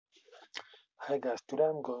Hi guys, today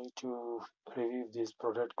I'm going to review this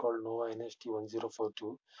product called Nova NHT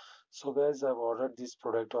 1042. So guys, I've ordered this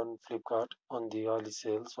product on Flipkart on the early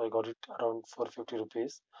sale, so I got it around 450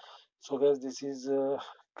 rupees. So guys, this is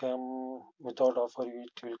come without offer,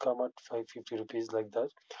 it will come at 550 rupees like that.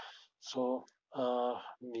 So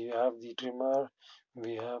we have the trimmer,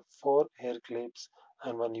 we have four hair clips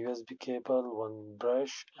and one USB cable, one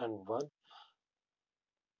brush and one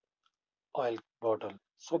oil bottle.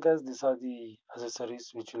 So guys, these are the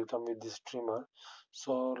accessories which will come with this trimmer.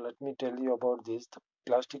 So let me tell you about this. The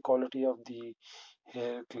plastic quality of the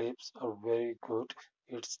hair clips are very good.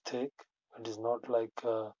 It's thick. It is not like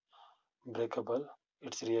breakable.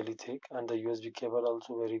 It's really thick, and the USB cable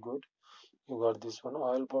also very good. You got this one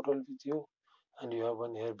oil bottle with you, and you have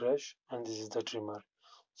one hairbrush, and this is the trimmer.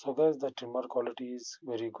 So guys, the trimmer quality is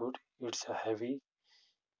very good. It's heavy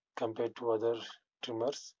compared to other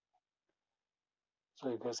trimmers. So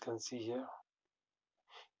you guys can see here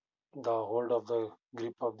the hold of the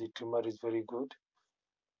grip of the trimmer is very good,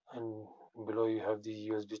 and below you have the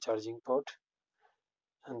USB charging port,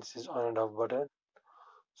 and this is on and off button.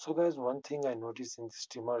 So guys, one thing I noticed in this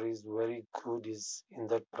trimmer is very good is in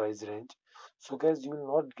that price range. So guys, you will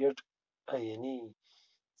not get any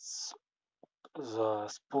s-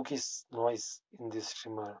 spooky noise in this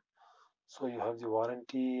trimmer. So you have the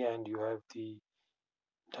warranty and you have the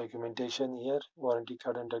documentation here, warranty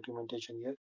card and documentation here.